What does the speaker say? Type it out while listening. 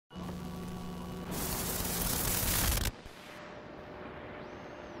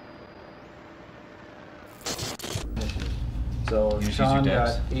So Sean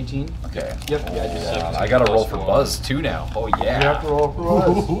got 18. Okay. Yep. Yeah, I got to roll for Buzz too now. Oh yeah. You have to roll for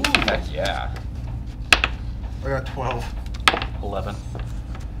Buzz. Heck yeah. I got 12. 11.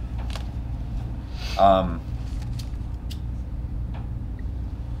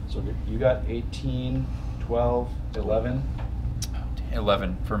 So you got 18, 12, 11.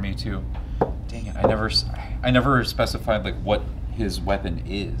 11 for me too. Dang it! I never specified like what his weapon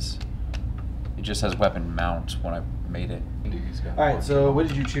is. It just says weapon mount when I made it. All right. So what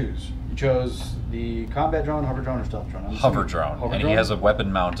did you choose? You chose the combat drone, hover drone, or stealth drone. Hover drone, and he has a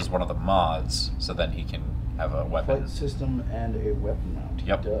weapon mount as one of the mods, so then he can have a weapon. Flight system and a weapon mount. He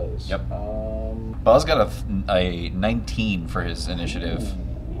does. Yep. Buzz got a 19 for his initiative.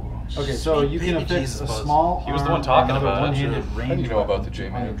 Okay, so you can affix a small He was the one talking about it. one-handed range How do you know about the weapon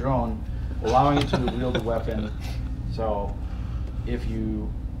J-Man? on your drone, allowing it to wield the weapon. So, if you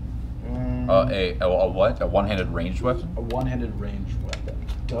A what? A one-handed ranged weapon? a one-handed ranged weapon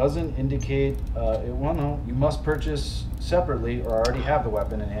doesn't indicate. Well, no, you must purchase separately or already have the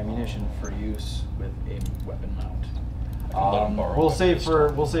weapon and ammunition for use with a weapon mount. Let him borrow We'll my say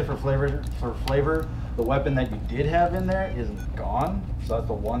pistol. for flavor, the weapon that you did have in there is gone. So that's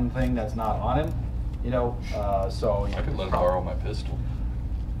the one thing that's not on him. You know, so I could let him borrow my pistol.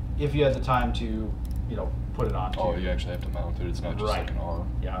 if you had the time to, you know, put it on. Oh, you actually have to mount it. It's not just like an arm.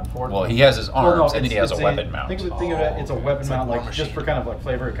 Yeah, unfortunately. Well, he has his arms, no, and then he has a it's weapon mount. Think of it. It's a okay. weapon It's like mount, War like just Machine. for kind of like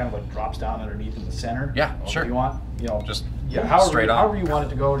flavor. It kind of like drops down underneath in the center. Yeah, If sure. you want, you know, Just however straight on. you want it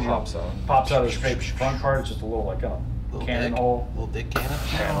to go. You know, Pops out. Pops out of the straight front part. It's just a little like kind of Little cannon dick. hole. Little dick cannon.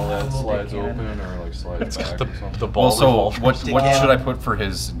 Panel that Little slides dick open cannon. or like slides back The, or something. the ball Well, so revolver. what Stick should out. I put for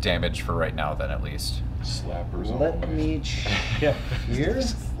his damage for right now then at least? Slap or something. Let me check here.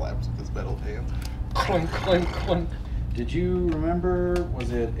 Just slaps with his metal hand. Clink, clink, clink. Did you remember?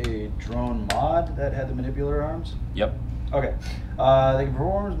 Was it a drone mod that had the manipulator arms? Yep. Okay. They can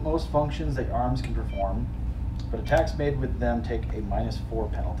perform most functions that arms can perform, but attacks made with them take a -4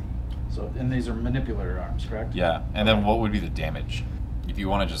 penalty. So, and these are manipulator arms, correct? Yeah, and then what would be the damage? If you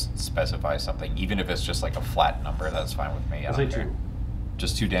want to just specify something, even if it's just like a flat number, that's fine with me. I I'll don't say care. 2.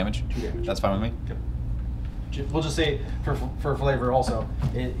 Just 2 damage? 2 damage. That's fine with me? Yep. We'll just say for flavor also,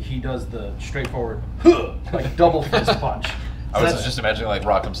 he does the straightforward like double fist punch. I So was that's- just imagining like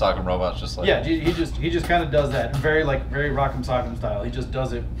Rock'em Sock'em Robots just like... yeah, he just kind of does that very Rock'em Sock'em style. He just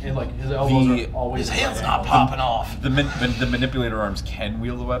does it in like his elbows are always. His hand's right not angles. popping off. The manipulator arms can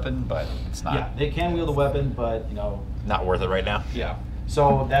wield the weapon, but it's not. Yeah, they can wield a weapon, but you know. Not worth it right now. Yeah.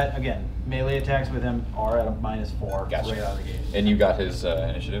 So that again, melee attacks with him are at a -4 Gotcha. right out of the gate. And you got his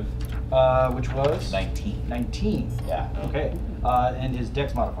initiative? Which was 19. 19. Yeah. Okay. And his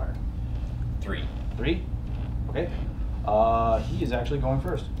dex modifier 3. 3. Okay. He is actually going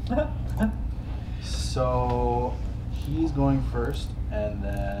first. So he's going first, and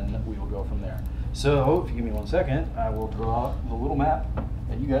then we will go from there. So if you give me 1 second, I will draw the little map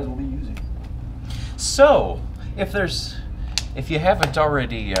that you guys will be using. So, if you haven't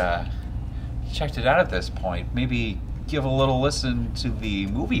already checked it out at this point, maybe give a little listen to the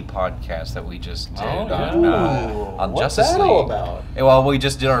movie podcast that we just did on What's Justice that League. all about? Well, we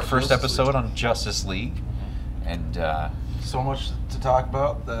just did our first Justice episode on Justice League, and So much to talk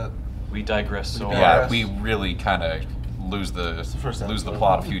about that. We digress so yeah, much. we really kind of lose the first episode.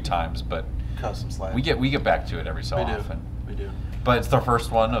 plot a few times, but Cut some slack. we get back to it every so We do. often. We do. But it's the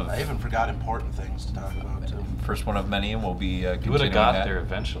first one of I even forgot important things to talk about too. first one of many, and we'll be You would have continuing got that. there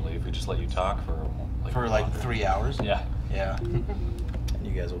eventually if we just let you talk for For like 3 hours. Yeah. Yeah. And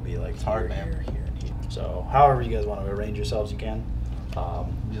you guys will be like It's hard, here, man. here, and here. So however you guys want to arrange yourselves, you can.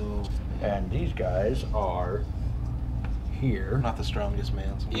 And these guys are here, I'm not the strongest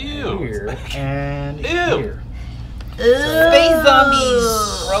man. So Ew. here, and Ew. here. Space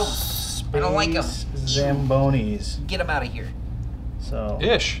zombies! Gross. I don't like them. Zambonis. Get them out of here. So,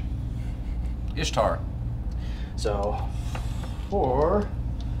 Ish. Ishtar. so for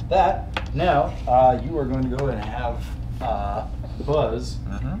that, now you are going to go and have Buzz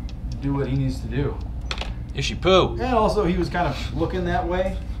Mm-hmm. do what he needs to do. Ishy poo. And also, he was kind of looking that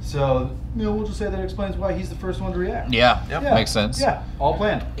way, so you know, we'll just say that explains why he's the first one to react. Yeah, Yep. Yeah. makes sense. Yeah, all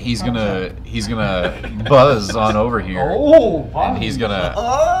planned. He's gonna buzz on over here, Oh, and he's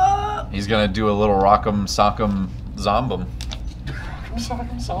gonna do a little rock'em sock'em zombum.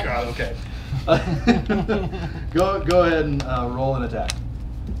 God, okay. go ahead and roll an attack.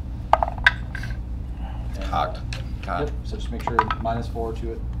 And, Cocked. Yep, so just make sure -4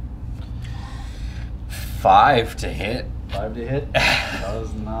 to it. 5 to hit. 5 to hit.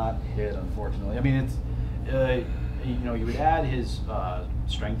 Does not hit, unfortunately. I mean, it's you know, you would add his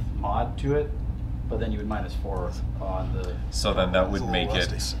strength mod to it, but then you would -4 on the. So then that It's would a little make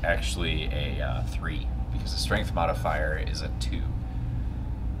it rusty. actually a 3 because the strength modifier is a 2.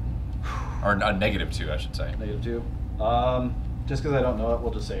 Or a -2, I should say. -2. Just because I don't know it,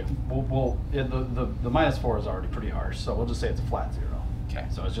 we'll just say the -4 is already pretty harsh, so we'll just say it's a flat 0. Okay.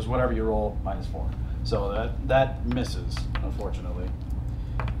 So it's just whatever you roll -4. So that misses, unfortunately.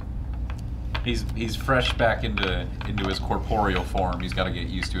 He's fresh back into his corporeal form. He's got to get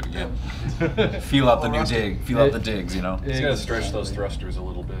used to it again. Feel out the new dig. Feel out the digs. You know. He's got to stretch those thrusters a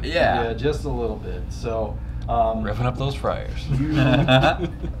little bit. Yeah. just a little bit. So. Revving up those fryers.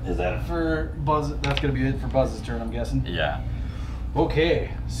 Is that for Buzz? That's gonna be it for Buzz's turn, I'm guessing. Yeah.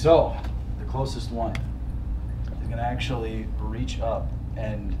 Okay, so the closest one is gonna actually reach up,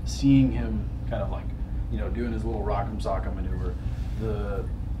 and seeing him kind of like, doing his little rock'em sock'em maneuver, the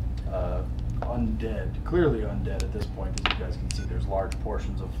undead, clearly undead at this point, as you guys can see, there's large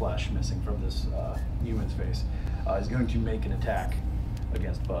portions of flesh missing from this human's face, is going to make an attack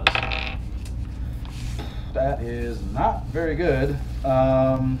against Buzz. That is not very good.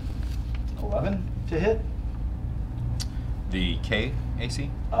 11 to hit. The K AC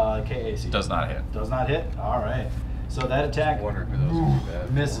KAC. does not hit. Does not hit. All right. So that attack Wondering who that was gonna be bad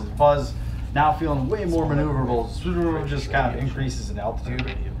for. misses. Buzz, now feeling way more maneuverable, just kind of increases in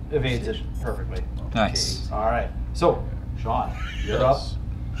altitude, evades it perfectly. Nice. All right. So, Sean, you're Yes.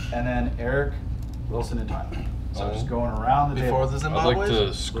 up, and then Eric, Wilson, and Tyler. So Oh. just going around the Before table. the I'd like Zimbabwe's?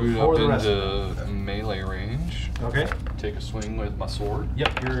 to scoot Before up the rest into melee range. Okay. Take a swing with my sword.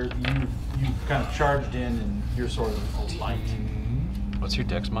 Yep. You've kind of charged in, and you're sort of light. What's your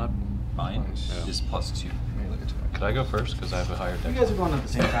dex mod? Mine Yeah. is +2. Melee attack. Could I go first? Because I have a higher You dex. guys are going at the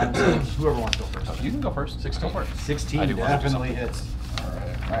same time, so whoever wants to go first. You can go first. 16. Go for it. 16 I do want to do definitely something. hits.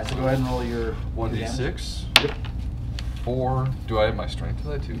 Alright. All right, so go ahead and roll your 1d6. Yep. 4. Do I have my strength to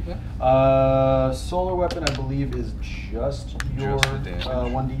that too? Then? Solar weapon, I believe, is just your Just the damage.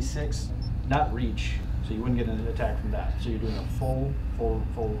 1d6, not reach, so you wouldn't get an attack from that. So you're doing a full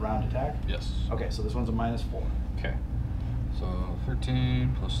round attack. Yes. Okay, so this one's a -4. Okay. So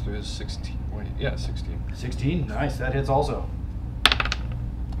 13 plus 3 is 16. Wait, yeah, 16. 16, nice, that hits also.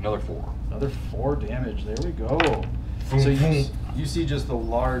 Another 4. Another 4 damage. There we go. So you see just the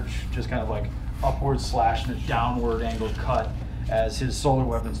large, just kind of like upward slash and a downward angled cut as his solar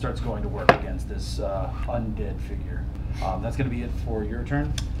weapon starts going to work against this undead figure. That's going to be it for your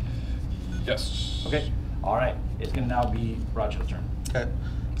turn. Yes. Okay. All right. It's going to now be Raj's turn. Okay.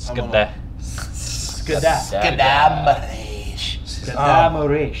 Skada.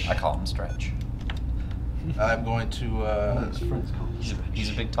 Skadamoresh. I call him Stretch. I'm going to. His friends call him Stretch. He's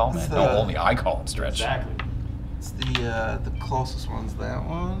a big tall man. It's No, the- only I call him Stretch. Exactly. It's the closest one's that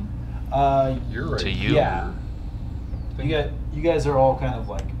one. You're right. To you? Yeah. You guys are all kind of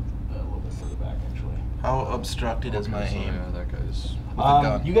like a little bit further back, actually. How obstructed is Okay, my so aim? yeah, that guy's. With a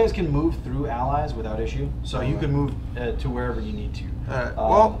gun. You guys can move through allies without issue, so you can move to wherever you need to. Alright.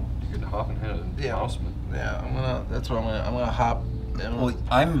 Well, You could hop and hit a yeah. mouseman. Yeah. That's what I'm gonna hop. And Well,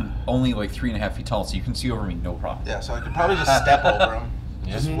 I'm only like 3.5 feet tall, so you can see over me, no problem. yeah. So I could probably just step over him.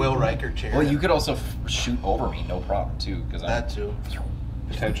 Just Mhm. Will Riker chair. Well, you him. could also shoot over me, no problem too, because That too.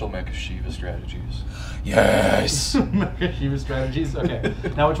 Potential Makashiva strategies. Yes. Shiva strategies. Okay.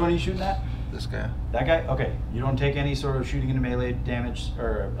 Now, which one are you shooting at? This guy. That guy. Okay. You don't take any sort of shooting into melee damage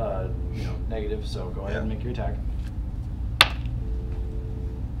or negative. So go ahead and Yeah. make your attack.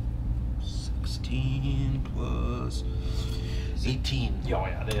 16 plus 18. Oh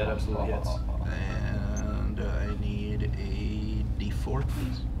yeah, that absolutely hits. And I need a D4,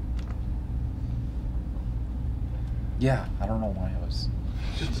 please. Yeah, I don't know why I was.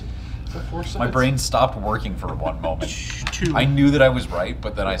 Is that 4 sides? My brain stopped working for one moment. 2. I knew that I was right,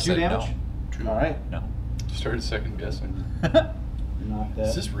 but then I 2 said damage. Two. All right. no. Started second guessing. Not that.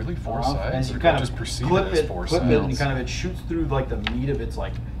 Is this really 4 And sides? you Or do kind I of just perceive clip it as 4 clip sides? it, and kind of it shoots through like the meat of its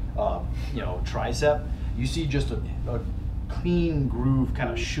like, tricep. You see just a clean groove kind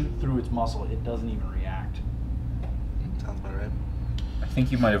of shoot through its muscle. It doesn't even react. Sounds about right. I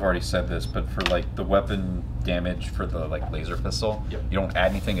think you might have already said this, but for like the weapon damage for the like laser pistol, Yep. you don't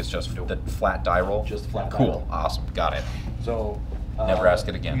add anything. It's just the flat die roll. Just flat die Cool. roll. Awesome. Got it. So. Never ask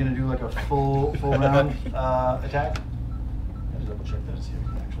it again. You're gonna do like a full round attack. Let me double check that to see if you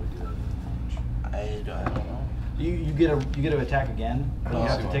can actually do that. I don't know. You get an attack again, but you Oh,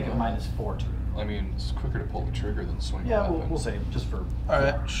 have to see take why a not. -4 to it. I mean, it's quicker to pull the trigger than swing Yeah, a we'll weapon. say just for.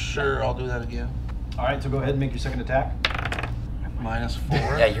 Alright, sure, I'll do that again. All right, so go ahead and make your second attack.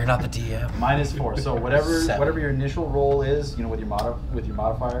 -4. Yeah, you're not the DM. -4. So whatever 7. whatever your initial roll is, with your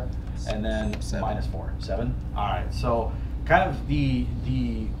modifier, and then 7. -4. 7. All right. So kind of the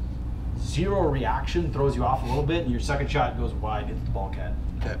 0 reaction, throws you off a little bit, and your second shot goes wide, hits the bulkhead.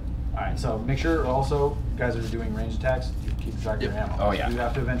 Okay. All right, so make sure also, you guys are doing range attacks, you keep track of your ammo. Oh, yeah. You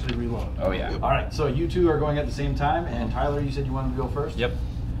have to eventually reload. Oh, yeah. All right, so you two are going at the same time, and Tyler, you said you wanted to go first? Yep.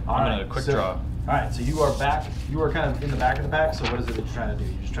 All I'm right, gonna quick so- draw. All right, so you are back. You are kind of in the back of the pack. So what is it that you're trying to do?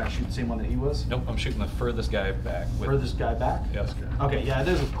 You're just trying to shoot the same one that he was? Nope, I'm shooting the furthest guy back. With, Furthest guy back? Yes. Okay, yeah,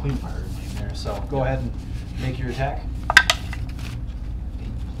 there's a clean fire lane there. So go ahead and make your attack. 8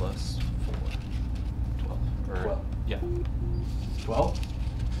 plus 4. 12. Or, 12. Yeah. 12.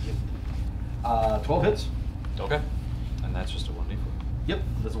 12 hits. Okay. And that's just a 1d4. Yep,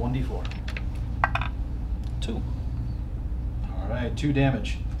 that's a 1d4. 2. All right, 2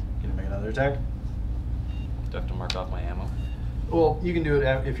 damage. Can you make another attack? Do I have to mark off my ammo? Well, you can do it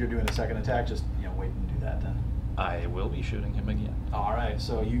if you're doing a second attack. Just wait and do that then. I will be shooting him again. All right,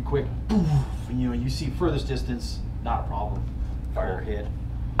 so you quick, poof, and, you see furthest distance, not a problem. Fire Cool. hit.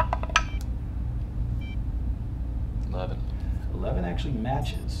 11. 11 actually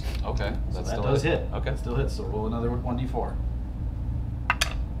matches. Okay. So That's that still does a hit. Okay. That still hits. So roll another 1d4.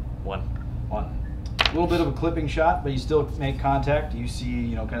 1. 1. A little bit of a clipping shot, but you still make contact. You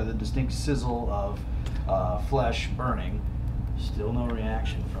see, kind of the distinct sizzle of flesh burning. Still no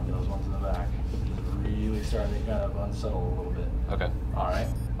reaction from those ones in the back. Just really starting to kind of unsettle a little bit. Okay. All right.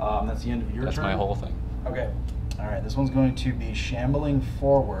 That's the end of your That's turn. my whole thing. Okay. All right. This one's going to be shambling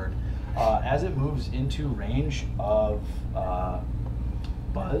forward. As it moves into range of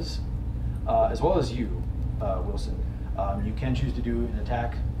Buzz, as well as you, Wilson, you can choose to do an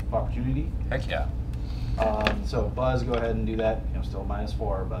attack of opportunity. Heck yeah. So Buzz, go ahead and do that. Still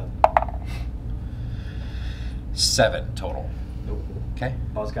 -4, but 7 total. nope. Okay.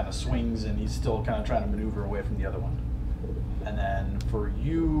 Buzz kind of swings, and he's still kind of trying to maneuver away from the other one. And then for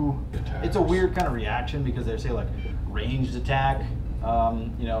you, it's a weird kind of reaction because they say like ranged attack,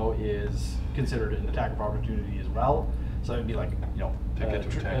 is considered an attack of opportunity as well. So it'd be like, Pick it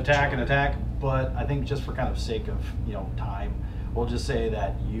to attack. attack and attack. But I think just for kind of sake of time, we'll just say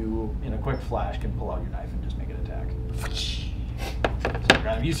that you, in a quick flash, can pull out your knife and just make an attack. So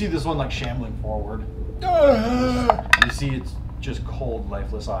kind of, you see this one like shambling forward. You see it's just cold,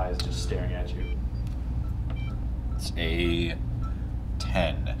 lifeless eyes just staring at you. It's a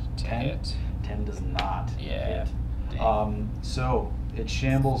 10 to 10? hit. 10 does not Yeah. hit. Dang. So it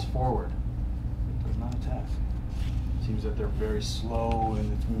shambles forward. It does not attack. Seems that they're very slow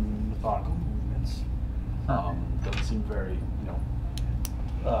in its methodical movements. Doesn't seem very,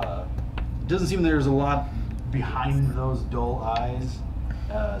 doesn't seem there's a lot behind those dull eyes.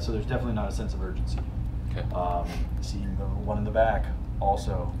 So there's definitely not a sense of urgency. Okay. Seeing the one in the back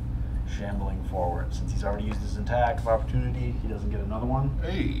also shambling forward. Since he's already used his attack of opportunity, he doesn't get another one.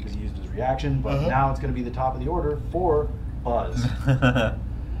 Hey. Because he used his reaction, but now it's going to be the top of the order for Buzz.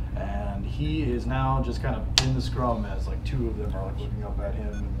 And he is now just kind of in the scrum as like 2 of them are like looking up at him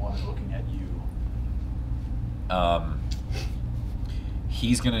and one is looking at you.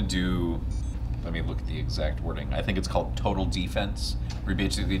 He's gonna do. Let me look at the exact wording. I think it's called total defense, where you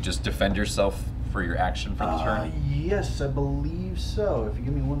basically just defend yourself for your action for the turn. Yes, I believe so. If you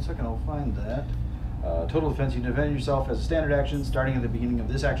give me 1 second, I'll find that. Total defense, you defend yourself as a standard action. Starting at the beginning of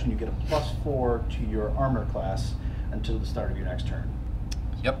this action, you get a +4 to your armor class until the start of your next turn.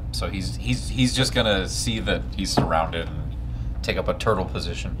 Yep. So he's just gonna see that he's surrounded and take up a turtle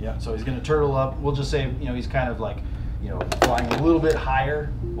position. Yeah, so he's going to turtle up. We'll just say, he's kind of like, flying a little bit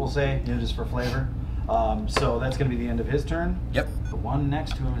higher, we'll say, just for flavor. So that's going to be the end of his turn. Yep. The one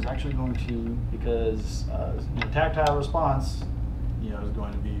next to him is actually going to, because tactile response, is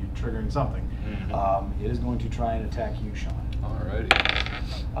going to be triggering something. It is going to try and attack you, Sean. Alrighty.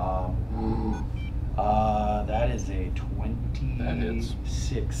 That is a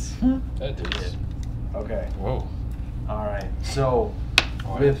 26. That to hits. hit. Okay. Whoa. All right. So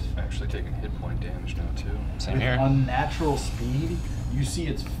Oh, with I'm actually taking hit point damage now too. Same with here. unnatural speed, you see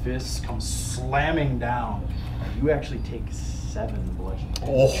its fists come slamming down, and you actually take 7 bludgeoning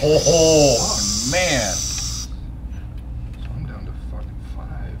damage. Oh, man. So I'm down to fucking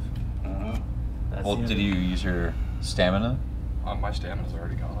 5. That's Well, the end did of- you use your stamina? My stamina's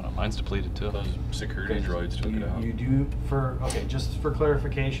already gone. Mine's depleted too. Those security droids took it out. You do just for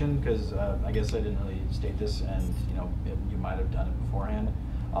clarification, because I guess I didn't really state this, and you might have done it beforehand.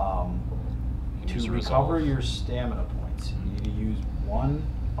 Use To resolve. recover your stamina points, you need to use 1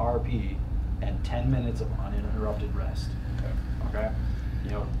 RP and 10 minutes of uninterrupted rest. Okay.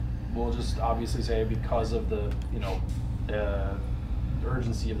 We'll just obviously say because of the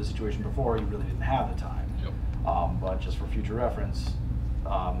urgency of the situation before, you really didn't have the time. Yep. But just for future reference,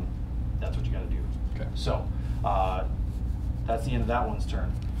 that's what you got to do. Okay. So that's the end of that one's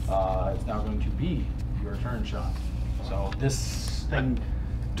turn. It's now going to be your turn, Sean. So this thing,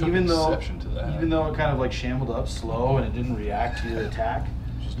 Took even though exception to that. it kind of like shambled up slow and it didn't react to your attack,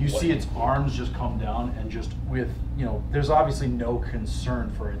 you see its arms just come down and just with, you know, there's obviously no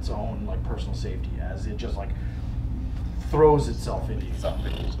concern for its own like personal safety as it just like throws itself into you.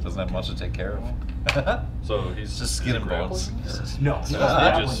 Doesn't have much to take care of. So he's It's just skin and bones. No, he's not No,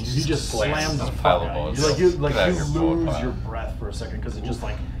 grappling just you. He just slams the a fuck pile of out of bones. you. Get out of You your bullet lose pile. your breath for a second because it just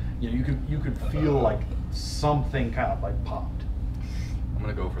like, you know, you could feel like something kind of like popped. I'm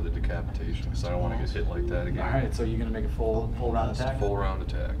gonna go for the decapitation because I don't want to get hit like that again. All right, so you're gonna make a full round Just a attack. full round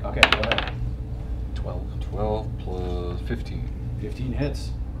attack. Okay, go ahead. 12. 12 plus 15. 15 hits.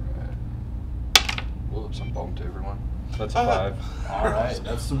 Alright. Whoops, I'm bumped, everyone. That's a 5. All right,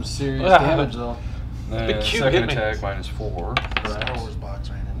 that's some serious damage though. Big cube Second hit me. attack minus 4. Star Wars box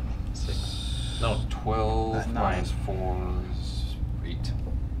ran into me. 6. No. 12 Nine. minus 4 is 8.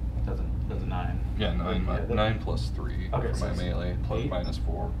 That's a 9. Yeah, 9, Yeah, that- 9 plus 3 Okay, for so my it's melee, plus 8? minus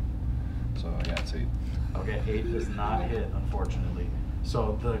 4. So yeah, it's 8. Okay, 8 does not hit, unfortunately.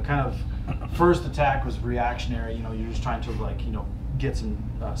 So the kind of first attack was reactionary. You know, you're just trying to like, you know, get some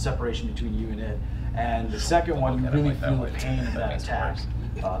separation between you and it. And the second one, you Look at it really like that feel the way. pain of that That makes it attack. worse.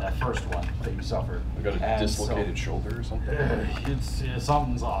 That first one that you suffered. I got a And dislocated so, shoulder or something.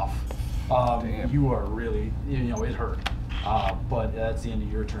 something's off. Damn. You are really, you know, it hurt. But that's the end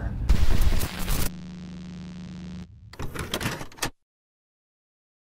of your turn.